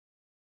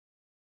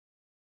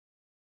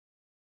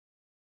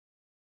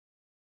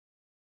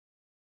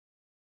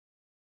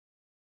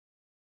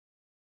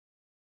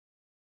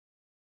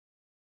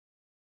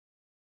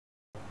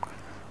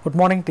Good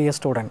morning, dear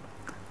student.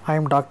 I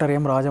am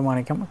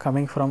Dr.M.Rajamanickam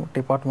coming from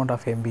Department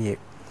of MBA.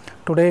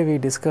 Today we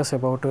discuss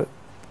about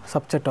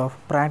subject of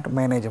brand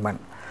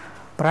management.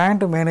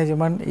 Brand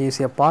management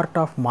is a part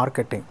of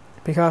marketing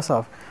because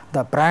of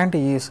the brand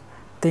is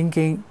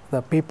thinking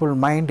the people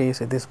mind is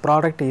this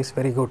product is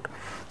very good.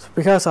 So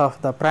because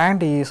of the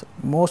brand is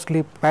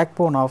mostly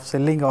backbone of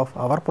selling of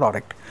our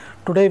product.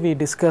 Today we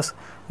discuss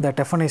the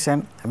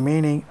definition,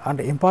 meaning and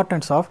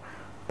importance of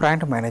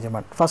brand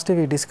management. First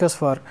we discuss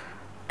for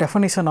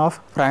definition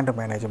of brand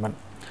management.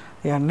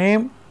 A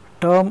name,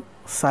 term,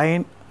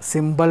 sign,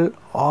 symbol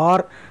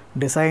or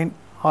design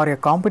or a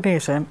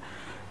combination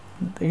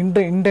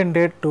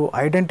intended to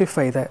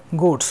identify the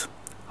goods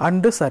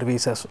and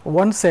services,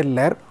 one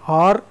seller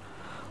or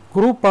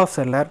group of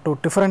seller to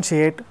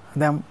differentiate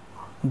them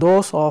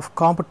those of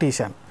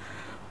competition.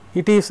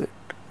 It is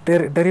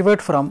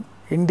derived from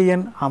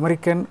Indian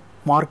American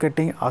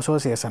Marketing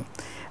Association.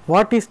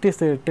 What is this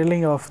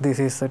telling of this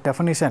is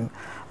definition?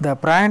 The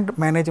brand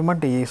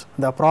management is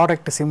the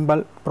product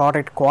symbol,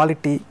 product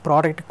quality,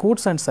 product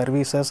goods and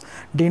services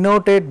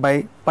denoted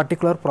by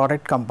particular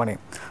product company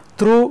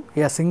through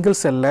a single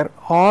seller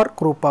or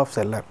group of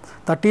seller.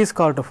 That is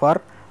called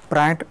for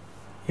brand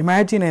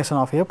imagination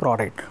of a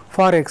product.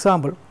 For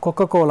example,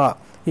 Coca-Cola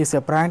is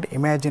a brand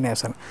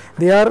imagination.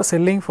 They are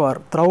selling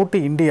for throughout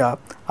India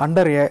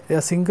under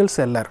a single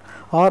seller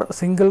or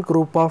single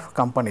group of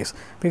companies,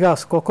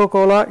 because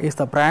Coca-Cola is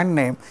the brand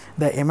name,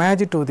 they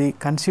imagine to the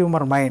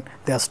consumer mind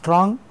the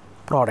strong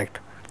product.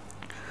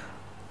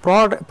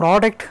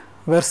 Product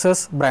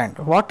versus brand.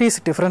 What is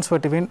difference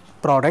between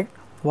product?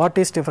 What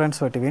is difference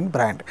between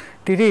brand?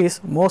 It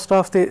is most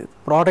of the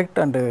product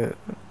and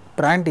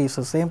brand is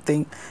the same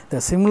thing,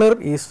 the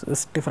similar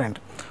is different.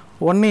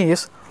 One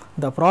is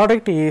the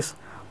product is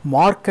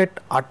market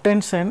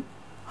attention,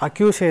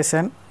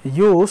 acquisition,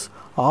 use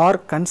or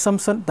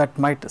consumption that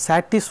might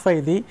satisfy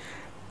the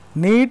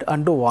need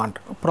and want.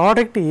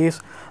 Product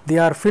is they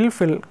are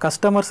fulfill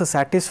customers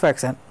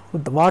satisfaction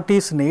with what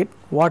is need,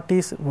 what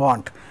is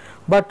want.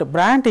 But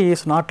brand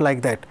is not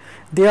like that.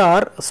 They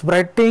are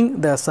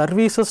spreading the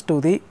services to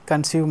the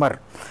consumer.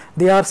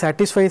 They are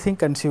satisfying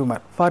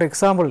consumer. For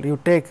example, you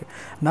take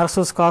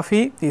Nurse's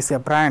Coffee is a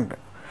brand.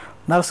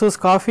 Nurse's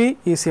Coffee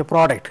is a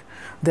product.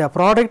 The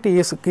product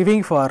is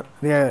giving for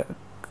the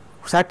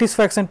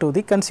satisfaction to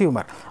the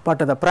consumer, but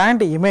the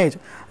brand image,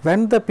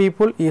 when the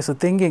people is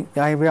thinking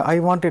I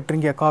want to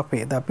drink a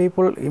coffee, the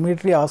people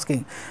immediately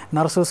asking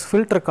Nurse's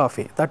filter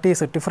coffee. That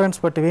is a difference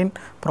between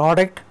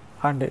product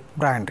and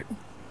brand.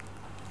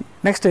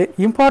 Next,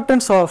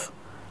 importance of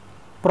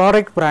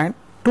product brand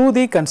to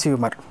the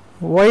consumer.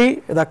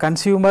 Why the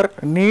consumer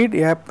need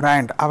a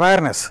brand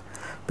awareness?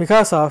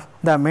 Because of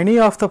the many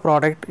of the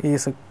product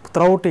is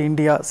throughout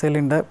India sell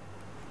in the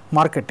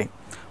marketing.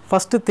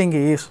 First thing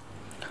is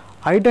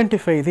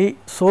identify the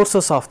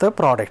sources of the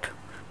product.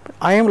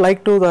 I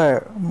want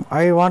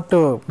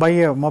to buy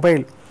a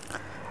mobile.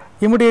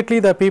 Immediately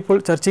the people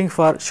searching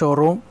for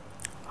showroom,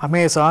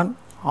 Amazon,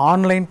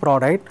 online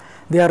product.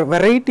 Their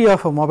variety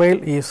of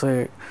mobile is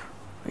in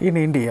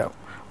India,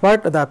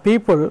 but the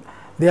people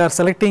they are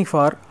selecting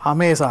for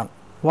Amazon.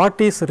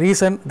 What is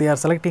reason they are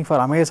selecting for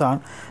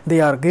Amazon?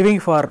 They are giving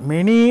for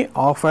many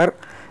offer,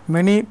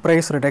 many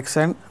price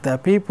reduction. The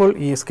people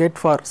is get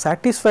for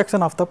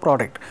satisfaction of the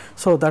product.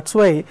 So that's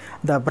why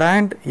the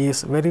brand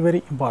is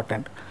very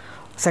important.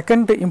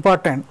 Second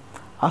important,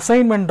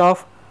 assignment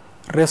of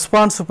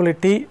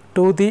responsibility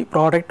to the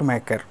product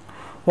maker.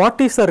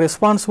 What is the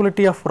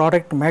responsibility of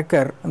product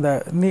maker?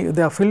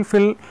 The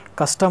fulfill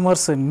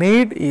customers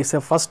need is a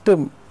first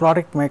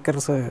product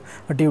maker's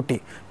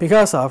duty,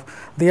 because of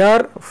they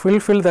are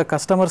fulfill the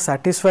customer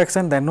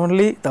satisfaction, then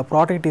only the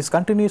product is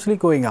continuously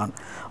going on,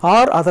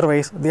 or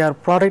otherwise their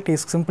product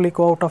is simply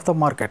go out of the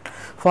market.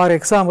 For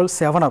example,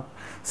 7-Up.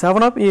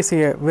 7-Up is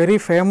a very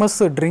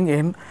famous drink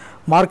in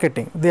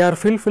marketing. They are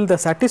fulfill the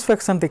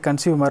satisfaction the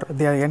consumer,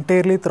 they are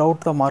entirely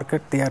throughout the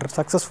market, they are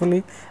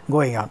successfully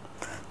going on.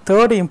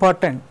 Third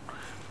important,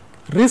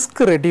 risk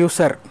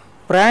reducer.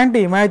 Brand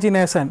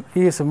imagination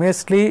is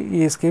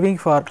mostly is giving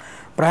for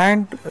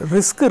brand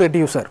risk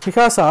reducer,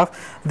 because of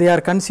their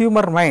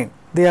consumer mind,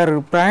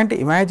 their brand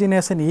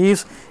imagination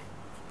is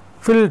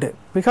filled,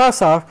 because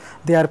of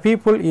their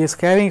people is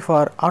caring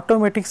for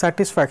automatic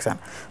satisfaction.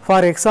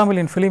 For example,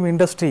 in film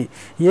industry,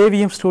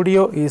 AVM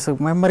studio is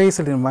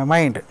memorized in my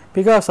mind,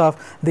 because of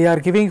they are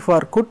giving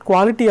for good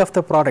quality of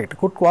the product,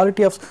 good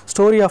quality of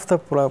story of the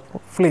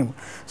film.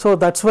 So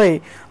that's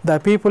why the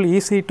people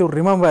easy to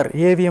remember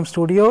AVM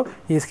studio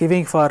is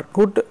giving for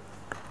good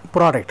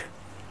product.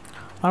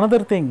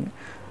 Another thing,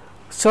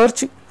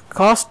 search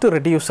cost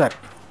reducer.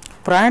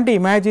 brand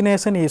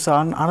imagination is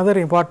another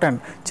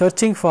important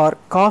searching for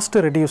cost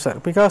reducer,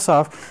 because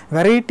of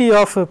variety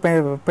of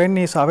pen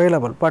is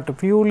available, but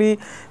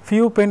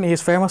few pen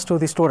is famous to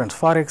the students.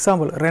 For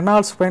example,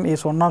 Reynolds pen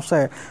is one of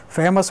the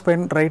famous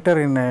pen writer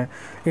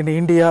in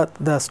India.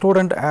 The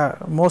student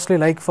mostly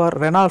like for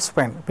Reynolds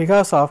pen,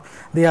 because of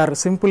they are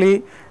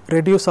simply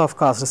reduce of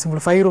cost,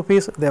 simply 5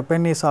 rupees the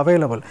pen is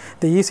available,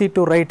 the easy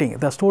to writing,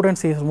 the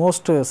students is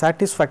most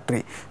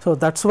satisfactory. So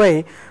that's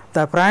why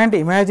the brand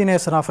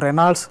imagination of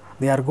Reynolds,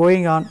 they are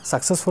going on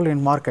successful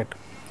in market.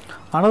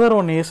 Another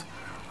one is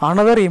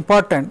another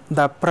important,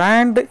 the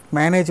brand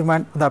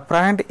management, the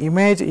brand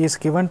image is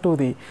given to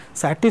the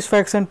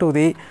satisfaction to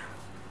the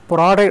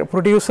product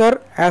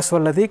producer as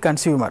well as the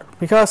consumer,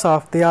 because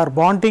of they are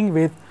bonding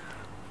with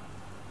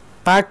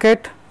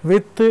packet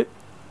with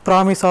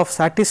promise of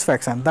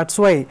satisfaction. That's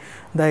why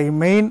the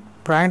main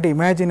brand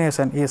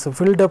imagination is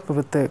filled up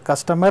with the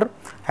customer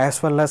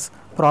as well as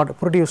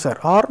producer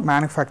or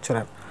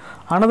manufacturer.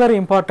 Another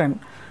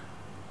important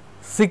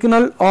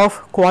signal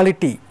of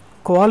quality.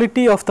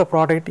 Quality of the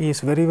product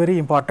is very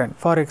important.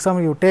 For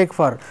example, you take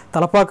for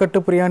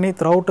Talapakattu Biryani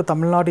throughout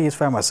Tamil Nadu is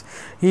famous.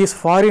 Is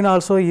foreign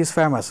also is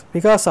famous,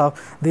 because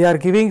of they are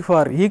giving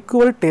for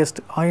equal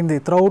taste in the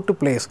throughout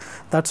place.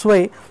 That's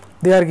why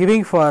they are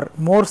giving for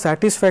more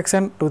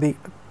satisfaction to the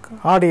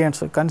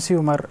audience,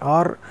 consumer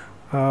or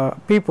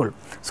people.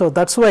 So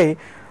that's why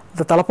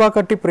the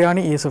Talapakattu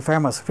Biryani is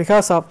famous,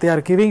 because of they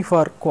are giving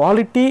for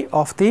quality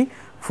of the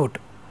food.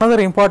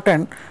 Another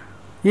important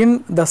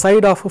in the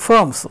side of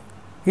firms,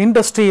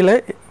 industry,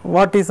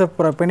 what is the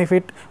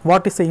benefit,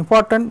 what is the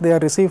important they are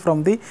received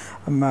from the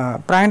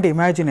brand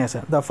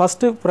imagination. The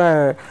first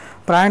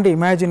brand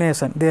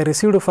imagination they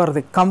received for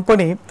the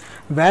company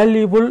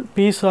valuable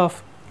piece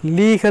of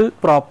legal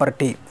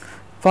property.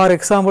 For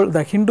example,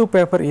 the Hindu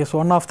paper is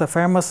one of the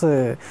famous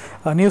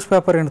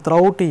newspaper in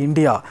throughout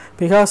India,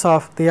 because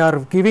of they are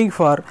giving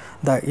for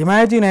the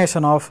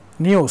imagination of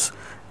news,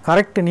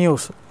 correct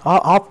news,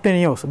 apt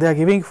news. They are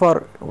giving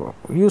for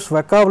use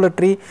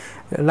vocabulary,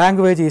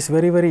 language is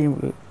very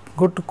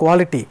good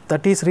quality.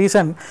 That is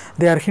reason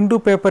their Hindu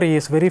paper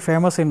is very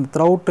famous in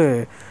throughout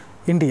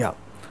India.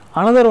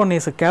 Another one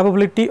is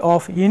capability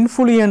of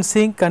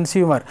influencing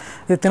consumer.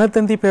 The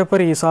Tinathanthi paper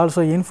is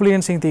also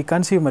influencing the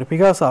consumer,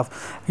 because of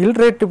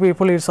illiterate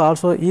people it's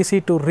also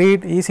easy to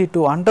read, easy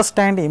to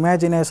understand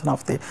imagination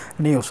of the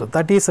news.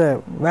 That is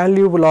a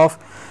valuable of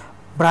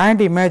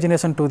brand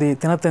imagination to the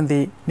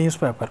Tinathanthi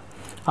newspaper.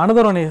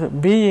 Another one is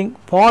being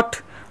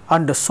bought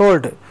and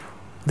sold.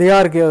 They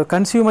are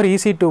consumer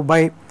easy to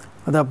buy,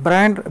 the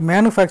brand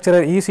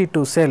manufacturer easy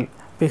to sell,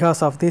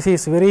 because of this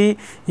is very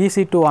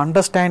easy to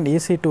understand,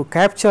 easy to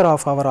capture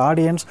of our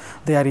audience.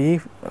 They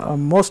are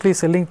mostly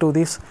selling to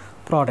this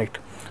product.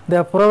 They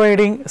are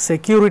providing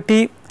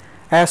security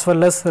as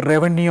well as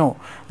revenue.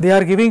 They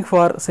are giving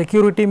for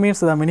security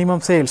means the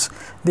minimum sales.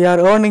 They are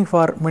earning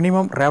for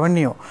minimum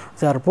revenue.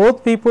 They are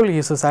both people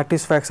is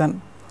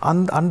satisfaction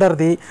under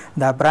the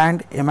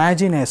brand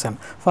imagination.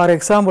 For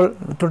example,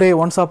 today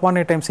once upon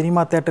a time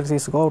cinema theatres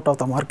is go out of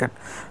the market.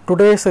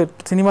 Today's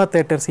cinema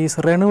theatres is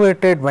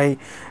renovated by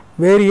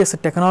various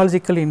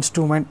technological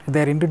instrument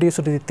they are introduced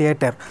to the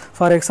theatre.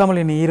 For example,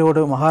 in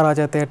Erode,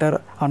 Maharaja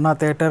Theatre, Anna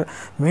Theatre,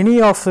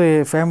 many of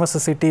the famous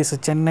cities,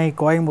 Chennai,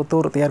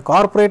 Coimbatore, they are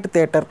corporate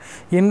theatre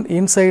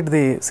inside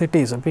the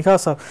cities,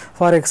 because of,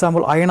 for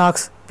example,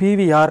 Inox,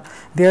 PVR,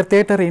 their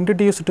theatre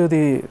introduced to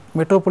the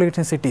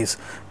metropolitan cities.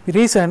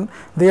 Reason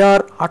they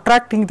are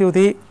attracting to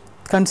the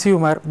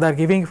consumer, they are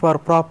giving for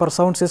proper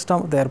sound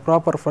system, they are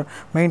proper for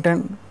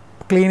maintain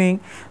cleaning,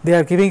 they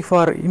are giving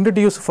for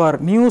introduce for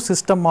new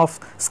system of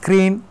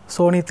screen,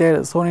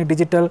 Sony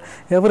digital,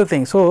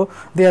 everything. So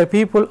they are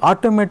people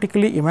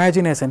automatically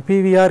imagination.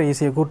 PVR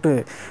is a good,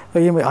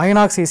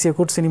 Inox is a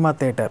good cinema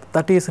theatre.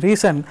 That is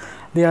reason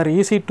they are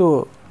easy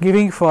to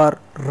giving for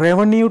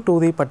revenue to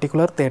the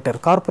particular theatre,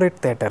 corporate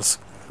theatres.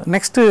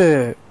 Next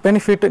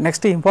benefit,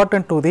 next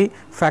important to the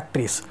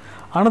factories.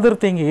 Another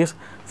thing is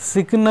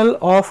signal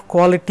of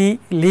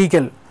quality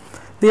legal.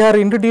 They are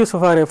introduced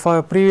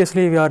for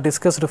previously we are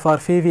discussed for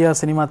PVR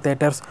cinema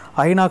theatres,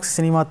 Inox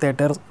cinema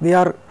theatres. They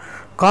are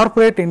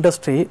corporate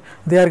industry.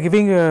 They are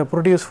giving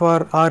produce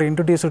for or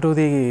introduced to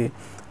the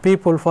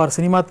people for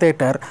cinema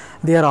theatre.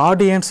 Their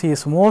audience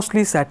is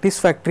mostly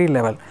satisfactory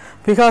level,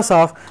 because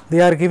of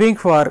they are giving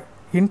for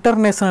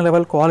international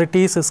level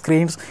qualities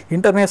screens,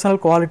 international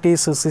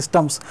qualities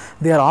systems.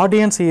 Their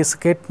audience is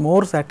get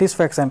more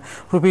satisfaction.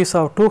 Rupees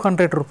of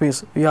 200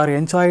 rupees we are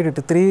enjoyed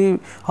 3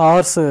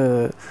 hours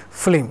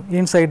film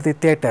inside the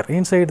theatre,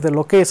 inside the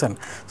location.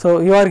 So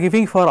you are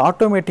giving for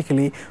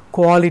automatically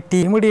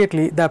quality,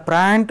 immediately the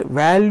brand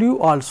value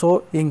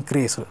also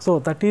increased. So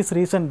that is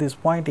reason this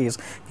point is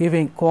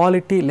giving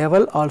quality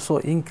level also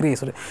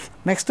increased.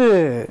 Next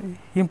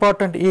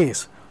important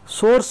is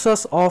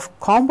sources of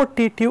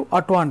competitive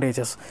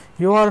advantages.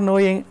 You are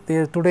knowing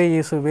today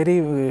is very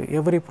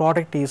every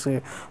product is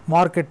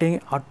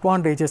marketing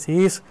advantages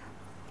is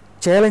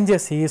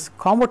challenges is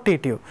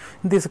competitive.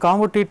 In this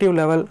competitive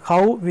level,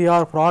 how we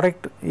are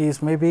product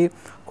is maybe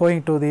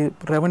going to the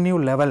revenue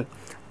level.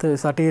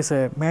 That is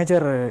a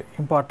major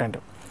important.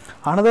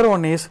 Another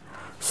one is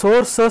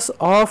sources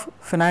of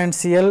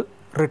financial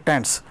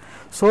returns.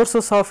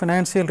 Sources of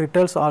financial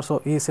returns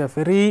also is a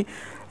very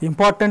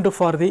important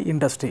for the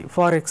industry.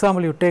 For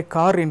example, you take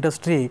car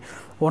industry.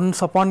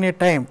 Once upon a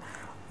time,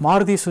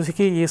 Maruti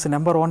Suzuki is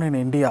number 1 in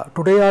India.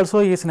 Today also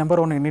is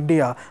number 1 in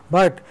India,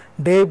 but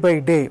day by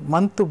day,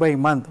 month by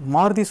month,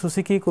 Maruti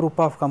Suzuki group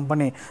of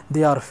company,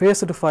 they are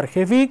faced for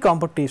heavy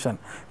competition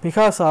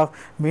because of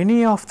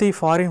many of the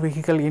foreign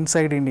vehicle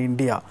inside in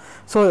India.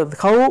 So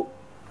how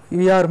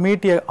we are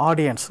meet a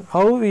audience,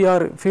 how we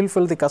are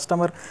fulfill the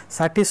customer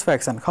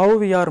satisfaction, how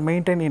we are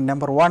maintain in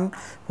number 1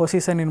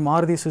 position in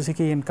Maruti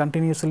Suzuki in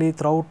continuously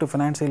throughout the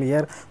financial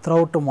year,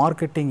 throughout the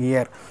marketing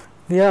year.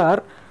 We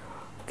are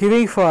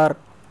giving for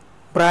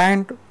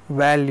brand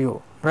value,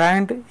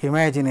 brand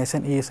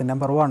imagination is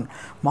number 1.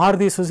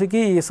 Maruti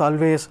Suzuki is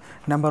always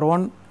number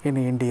 1 in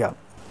India.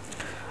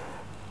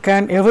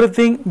 Can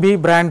everything be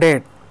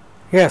branded?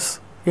 Yes,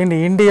 in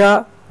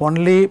India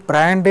only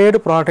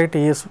branded product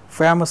is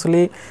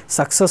famously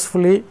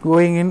successfully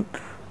going in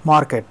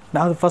market.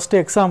 Now the first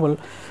example,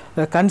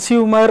 the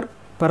consumer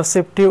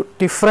perceptive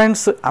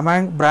difference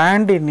among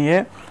brand in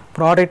a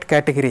product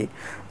category.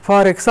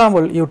 For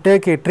example, you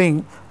take a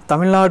drink,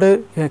 Tamil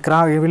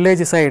Nadu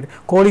village side,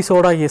 Koli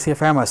soda is a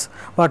famous,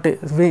 but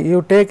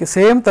you take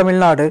same Tamil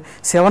Nadu,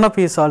 7-Up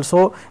is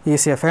also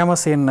is a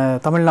famous in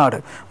Tamil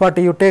Nadu, but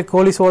you take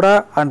Koli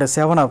soda and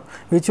 7-Up,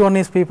 which one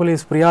is people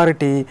is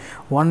priority?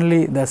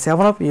 Only the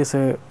 7-Up is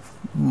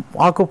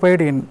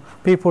occupied in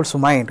people's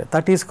mind.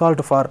 That is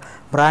called for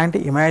brand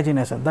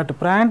imagination. That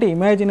brand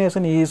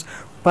imagination is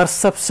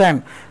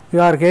perception. You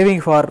are giving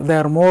for they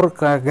are more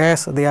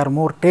gas, they are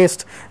more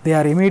taste, they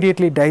are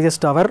immediately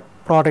digest our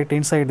product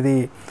inside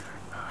the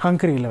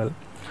hungry level.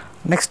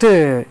 Next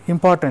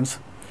importance,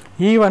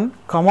 even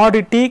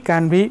commodity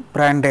can be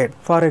branded.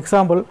 For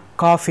example,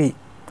 coffee.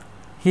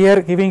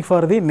 Here giving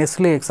for the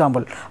Nestle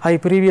example. I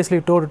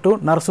previously told to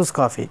Nurse's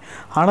coffee.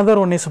 Another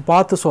one is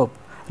bath soap.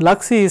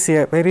 Lux is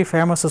a very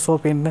famous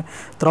soap in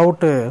throughout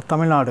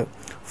Tamil Nadu.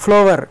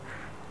 Flower.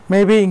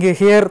 Maybe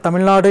here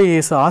Tamil Nadu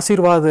is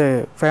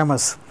Ashirwad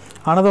famous.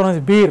 Another one is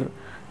beer.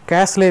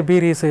 Castle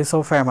beer is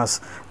so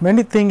famous.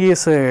 Many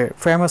things is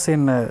famous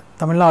in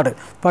Tamil Nadu,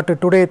 but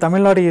today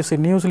Tamil Nadu is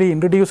newly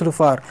introduced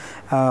for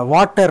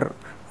water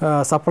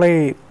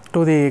supply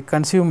to the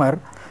consumer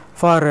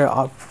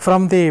for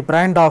from the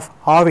brand of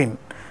Avin.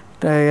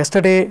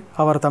 Yesterday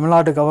our Tamil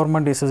Nadu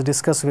government is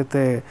discussed with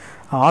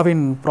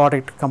Avin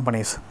product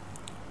companies.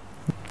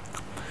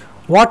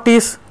 What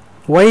is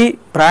why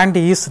brand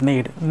is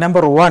need?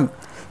 Number 1,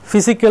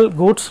 physical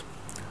goods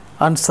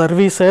and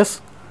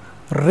services,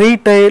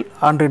 retail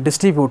and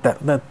distributor.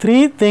 The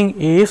 3 thing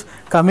is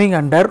coming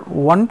under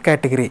one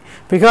category.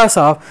 Because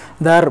of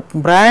their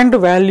brand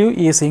value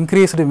is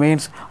increased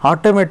means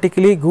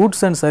automatically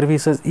goods and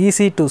services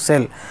easy to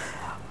sell,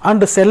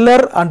 and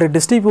seller and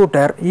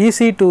distributor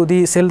easy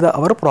to sell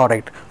our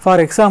product. For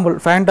example,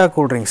 Fanta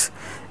cool drinks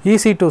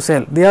easy to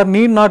sell. They are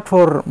need not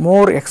for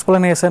more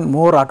explanation,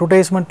 more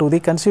advertisement to the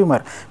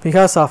consumer,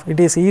 because of it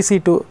is easy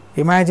to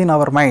imagine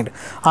our mind.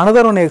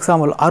 Another one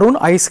example, Arun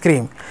ice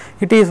cream.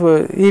 It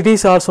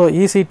is also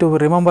easy to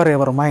remember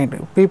our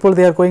mind. People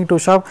they are going to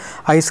shop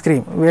ice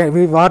cream.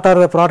 What are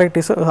the product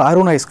is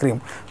Arun ice cream,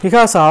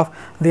 because of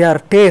their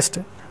taste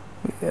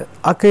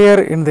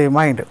occur in the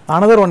mind.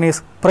 Another one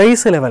is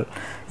price level.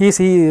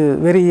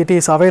 It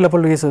is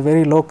available is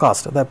very low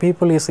cost. The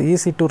people is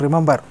easy to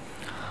remember.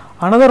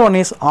 Another one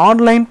is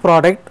online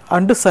product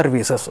and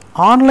services.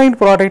 Online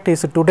product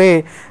is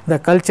today the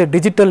culture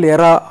digital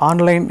era.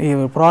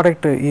 Online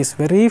product is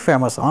very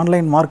famous.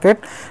 Online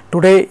market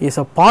today is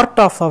a part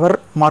of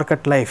our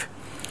market life.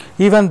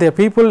 Even the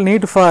people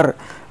need for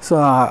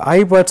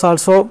iPads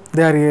also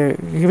they are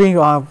giving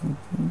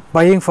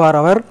buying for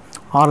our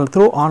all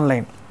through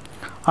online.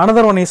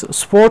 Another one is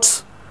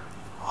sports,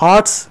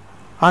 arts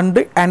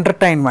and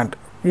entertainment.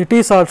 It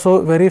is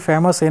also very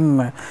famous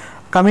in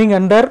coming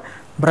under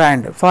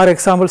brand. For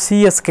example,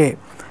 CSK.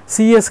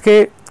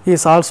 CSK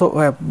is also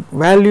a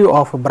value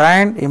of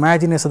brand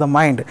imagination the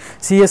mind.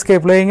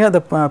 CSK playing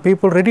the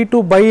people ready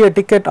to buy a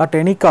ticket at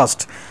any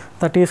cost.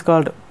 That is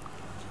called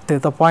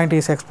the point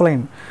is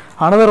explained.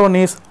 Another one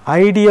is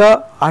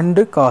idea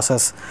and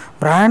causes.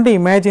 Brand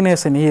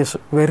imagination is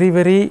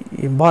very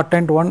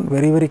important one,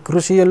 very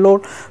crucial role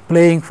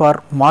playing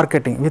for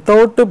marketing.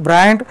 Without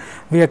brand,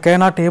 we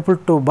cannot able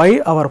to buy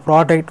our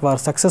product for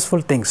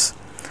successful things.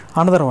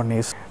 Another one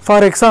is,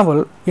 for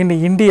example, in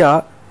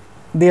India,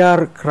 they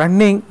are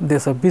running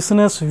this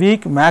Business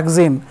Week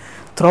magazine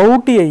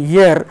throughout a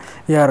year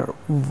a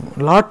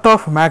lot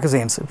of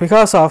magazines,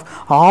 because of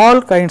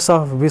all kinds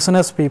of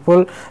business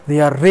people, they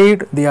are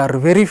read, they are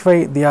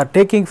verify, they are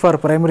taking for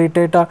primary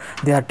data,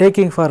 they are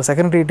taking for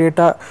secondary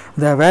data,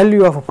 the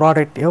value of a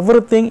product,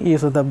 everything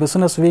is the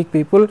Business Week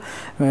people,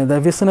 the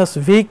Business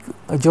Week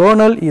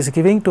journal is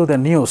giving to the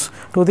news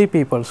to the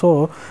people.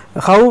 So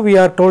how we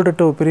are told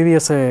to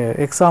previous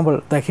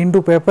example, the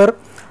Hindu paper,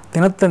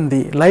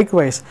 Dinatandi,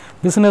 likewise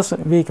Business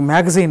Week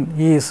magazine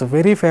is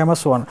very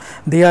famous one.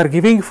 They are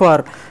giving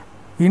for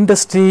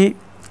industry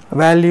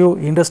value,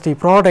 industry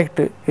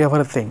product,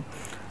 everything.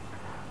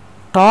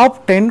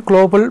 Top 10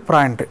 global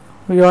brand,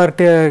 we are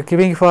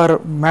giving for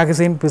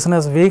magazine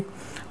Business Week.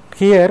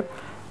 Here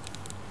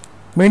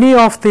many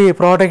of the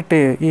product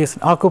is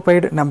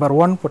occupied number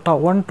 1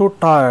 to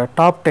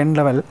top 10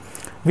 level.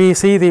 We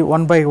see the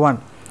one by one.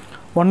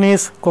 One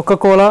is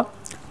Coca-Cola,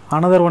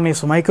 another one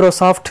is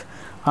Microsoft,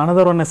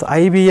 another one is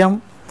IBM,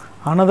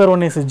 another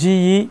one is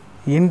GE,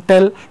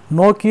 Intel.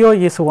 Nokia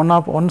is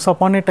once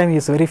upon a time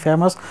is very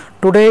famous.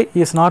 Today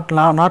is not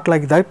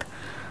like that.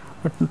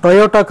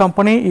 Toyota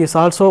company is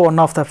also one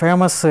of the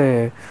famous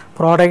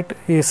product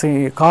is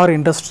car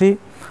industry.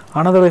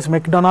 Another is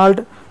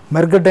McDonald.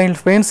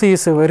 Mercedes-Benz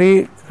is a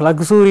very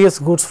luxurious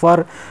goods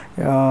for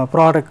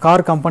product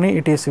car company.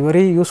 It is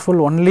very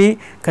useful only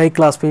high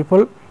class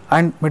people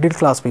and middle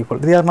class people.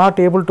 They are not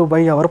able to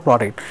buy our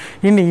product.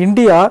 In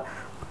India,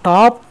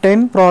 top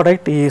 10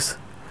 product is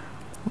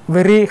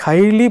very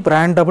highly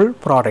brandable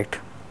product.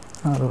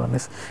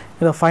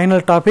 The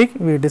final topic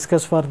we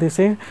discuss for this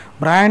is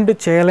brand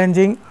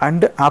challenging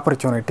and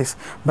opportunities.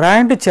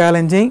 Brand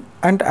challenging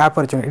and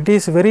opportunity. It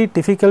is very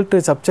difficult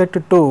subject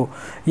to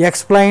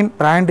explain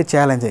brand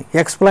challenging,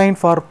 explain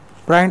for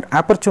brand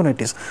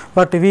opportunities.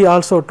 But we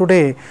also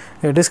today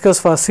discuss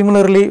for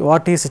similarly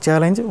what is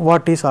challenge,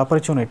 what is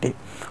opportunity.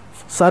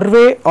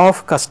 Survey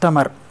of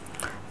customer.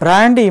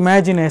 Brand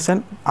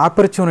imagination,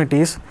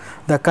 opportunities,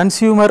 the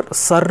consumer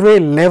survey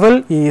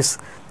level is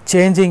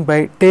changing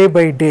by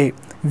day,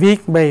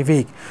 week by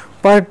week,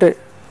 but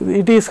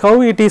it is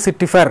how it is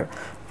differ.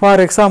 For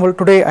example,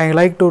 today I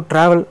like to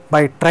travel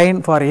by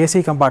train for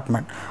AC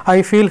compartment,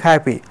 I feel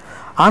happy.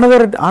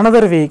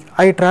 Another week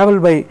I travel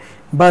by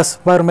bus,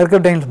 for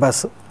Mercedes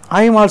bus,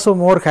 I am also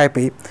more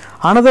happy.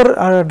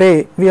 Another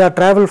day we are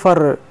travel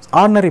for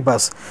ordinary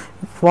bus.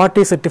 What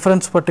is the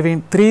difference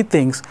between three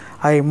things?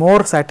 I am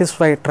more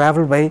satisfied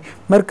travel by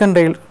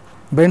Mercedes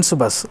Benz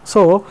bus.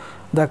 So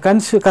the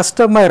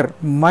customer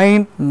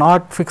mind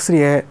not fixed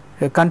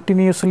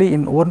continuously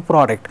in one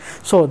product.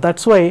 So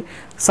that's why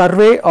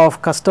survey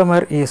of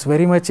customer is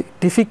very much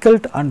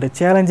difficult and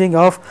challenging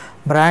of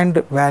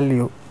brand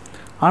value.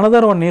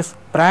 Another one is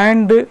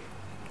brand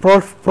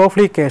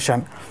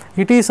profilication.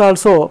 It is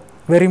also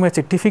very much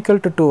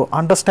difficult to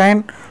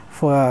understand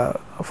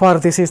for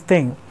this is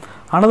thing.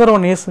 Another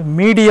one is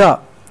media.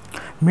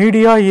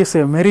 Media is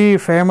a very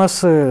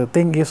famous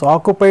thing, is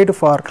occupied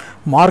for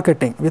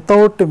marketing.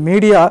 Without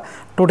media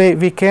today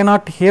we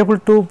cannot able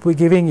to be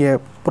giving a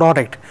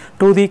product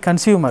to the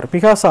consumer,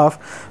 because of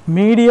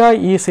media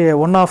is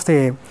one of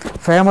the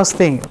famous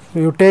thing.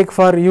 You take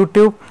for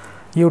YouTube,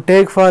 you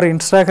take for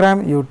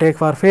Instagram, you take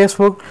for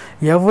Facebook,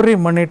 every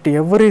minute,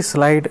 every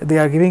slide they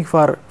are giving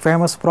for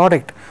famous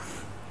product.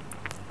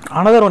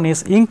 Another one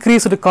is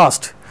increased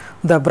cost.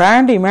 The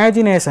brand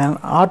imagination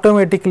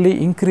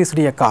automatically increased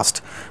a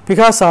cost,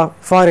 because of,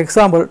 for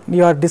example,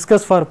 you are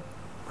discussed for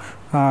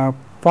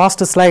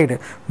past slide,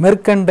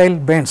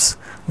 Mercedes-Benz,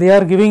 they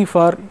are giving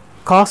for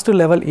cost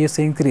level is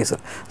increased.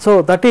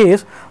 So that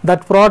is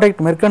that product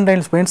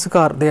Mercedes-Benz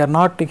car, they are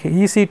not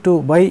easy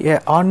to buy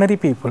a ordinary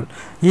people,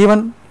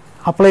 even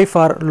apply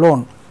for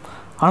loan.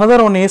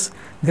 Another one is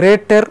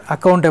greater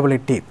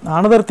accountability.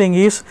 Another thing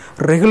is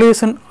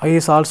regulation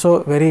is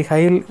also very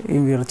high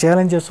in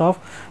challenges of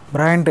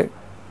brand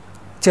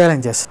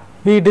challenges.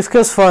 We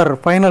discuss for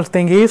final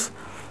thing is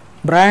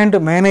brand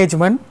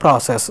management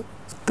process.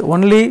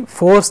 Only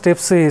 4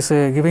 steps is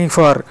giving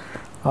for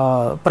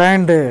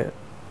brand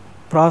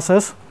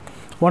process.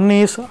 One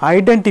is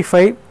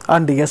identify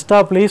and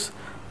establish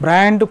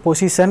brand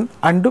position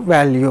and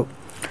value.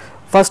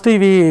 First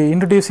we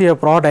introduce a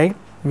product,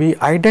 we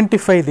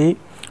identify the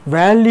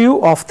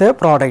value of the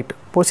product,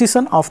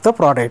 position of the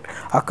product.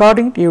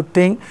 According to you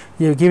think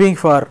you giving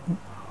for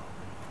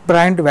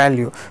brand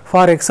value.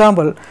 For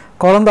example,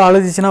 குழந்தை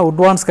அழுதுச்சுனா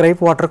உட்வான்ஸ் Ghraib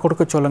water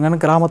கொடுக்க சொல்லுங்கன்னு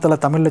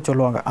கிராமத்தில் தமிழில்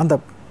சொல்லுவாங்க. அந்த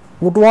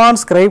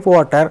உட்வான்ஸ் Ghraib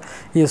water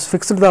is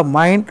fixed the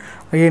mind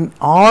in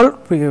all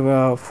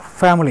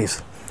families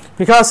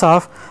because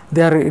of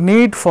their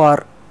need for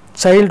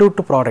childhood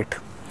product.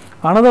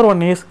 Another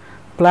one is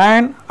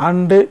plan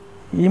and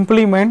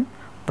implement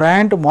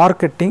brand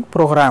marketing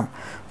program.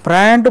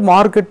 Brand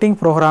marketing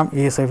program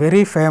is a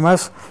very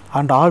famous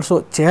and also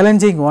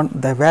challenging one.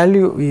 The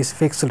value is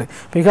fixed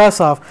because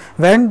of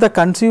when the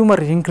consumer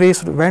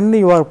increased, when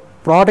your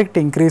product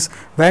increase,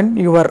 when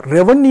your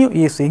revenue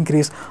is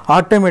increased,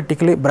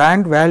 automatically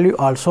brand value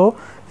also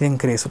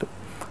increased.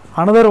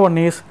 Another one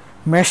is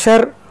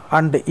measure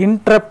and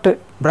interrupt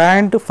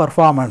brand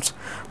performance.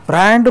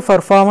 Brand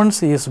performance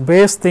is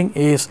base thing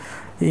is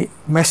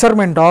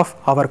measurement of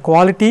our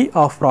quality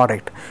of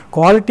product.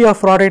 Quality of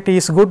product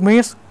is good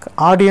means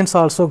audience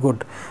also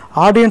good.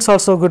 Audience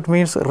also good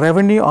means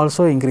revenue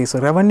also increase.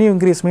 Revenue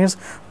increase means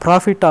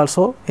profit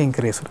also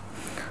increase.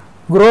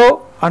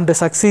 Grow and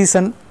success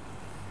in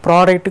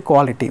product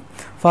quality.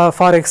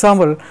 For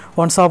example,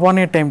 once upon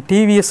a time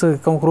TVS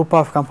group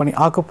of company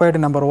occupied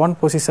number 1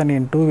 position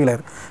in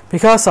two-wheeler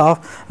because of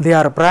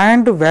their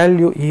brand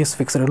value is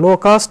fixed, low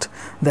cost,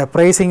 the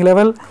pricing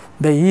level,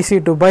 the easy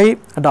to buy,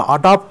 the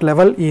adopt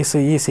level is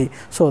easy.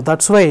 So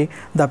that's why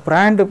the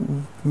brand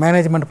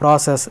management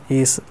process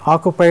is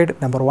occupied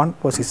number 1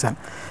 position.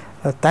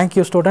 Thank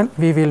you student,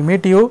 we will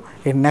meet you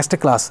in next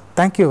class.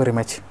 Thank you very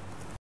much.